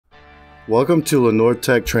Welcome to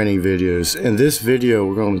Linortek training videos. In this video,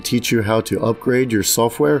 we're going to teach you how to upgrade your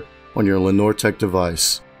software on your Linortek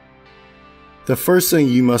device. The first thing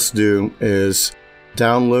you must do is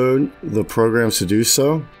download the programs to do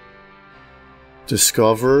so,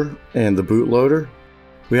 Discover, and the bootloader.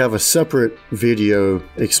 We have a separate video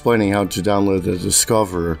explaining how to download the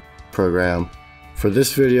Discover program. For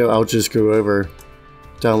this video, I'll just go over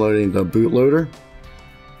downloading the bootloader.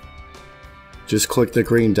 Just click the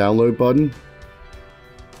green download button,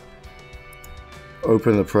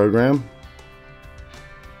 open the program.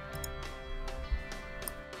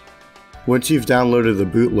 Once you've downloaded the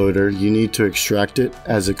bootloader, you need to extract it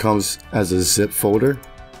as it comes as a zip folder.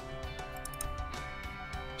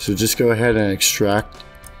 So just go ahead and extract.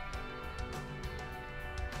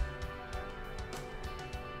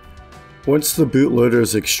 Once the bootloader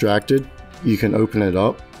is extracted, you can open it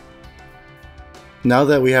up. Now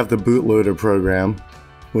that we have the bootloader program,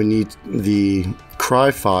 we need the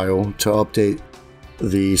cry file to update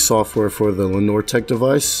the software for the Linortek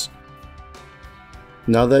device.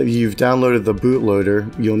 Now that you've downloaded the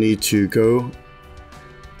bootloader, you'll need to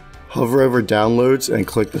hover over downloads and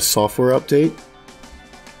click the software update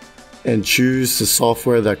and choose the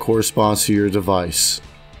software that corresponds to your device.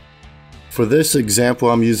 For this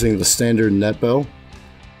example, I'm using the standard NetBell,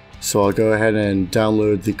 so I'll go ahead and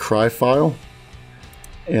download the cry file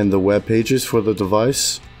and the web pages for the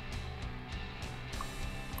device.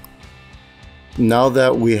 Now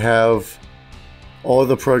that we have all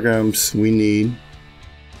the programs we need,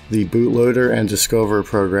 the bootloader and Discover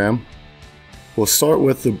program, we'll start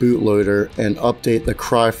with the bootloader and update the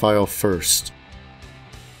cry file first.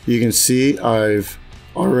 You can see I've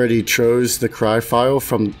already chose the cry file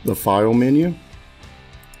from the file menu.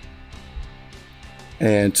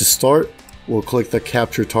 And to start, we'll click the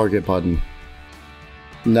capture target button.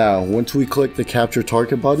 Now, once we click the capture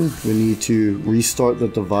target button, we need to restart the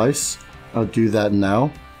device. I'll do that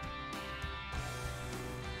now.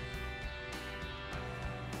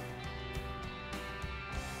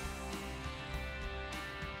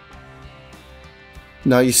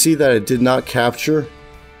 Now you see that it did not capture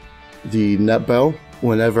the NetBell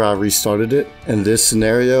whenever I restarted it. In this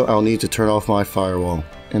scenario, I'll need to turn off my firewall,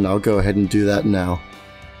 and I'll go ahead and do that now.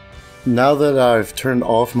 Now that I've turned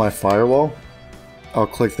off my firewall, I'll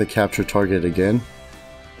click the capture target again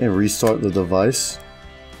and restart the device.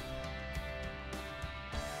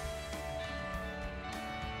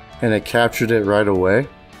 And it captured it right away.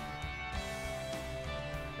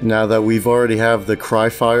 Now that we've already have the cry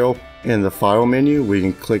file in the file menu, we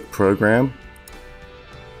can click program.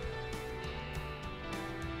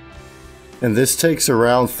 And this takes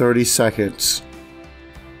around 30 seconds.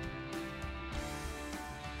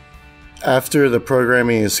 After the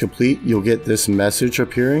programming is complete, you'll get this message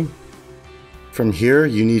appearing. From here,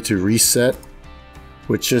 you need to reset,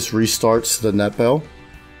 which just restarts the NetBell.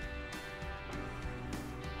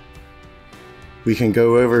 We can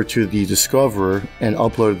go over to the Discoverer and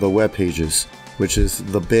upload the web pages, which is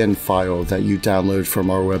the bin file that you download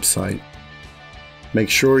from our website.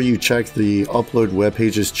 Make sure you check the Upload Web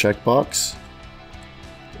Pages checkbox.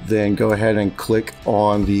 Then go ahead and click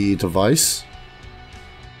on the device.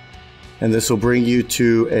 And this will bring you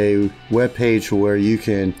to a web page where you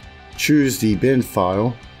can choose the bin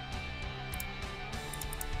file,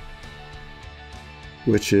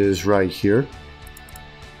 which is right here.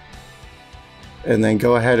 And then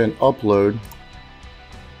go ahead and upload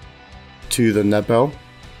to the NetBell.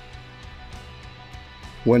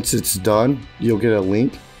 Once it's done, you'll get a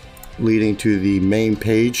link leading to the main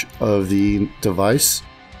page of the device.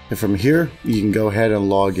 And from here, you can go ahead and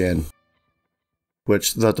log in,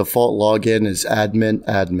 which the default login is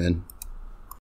admin.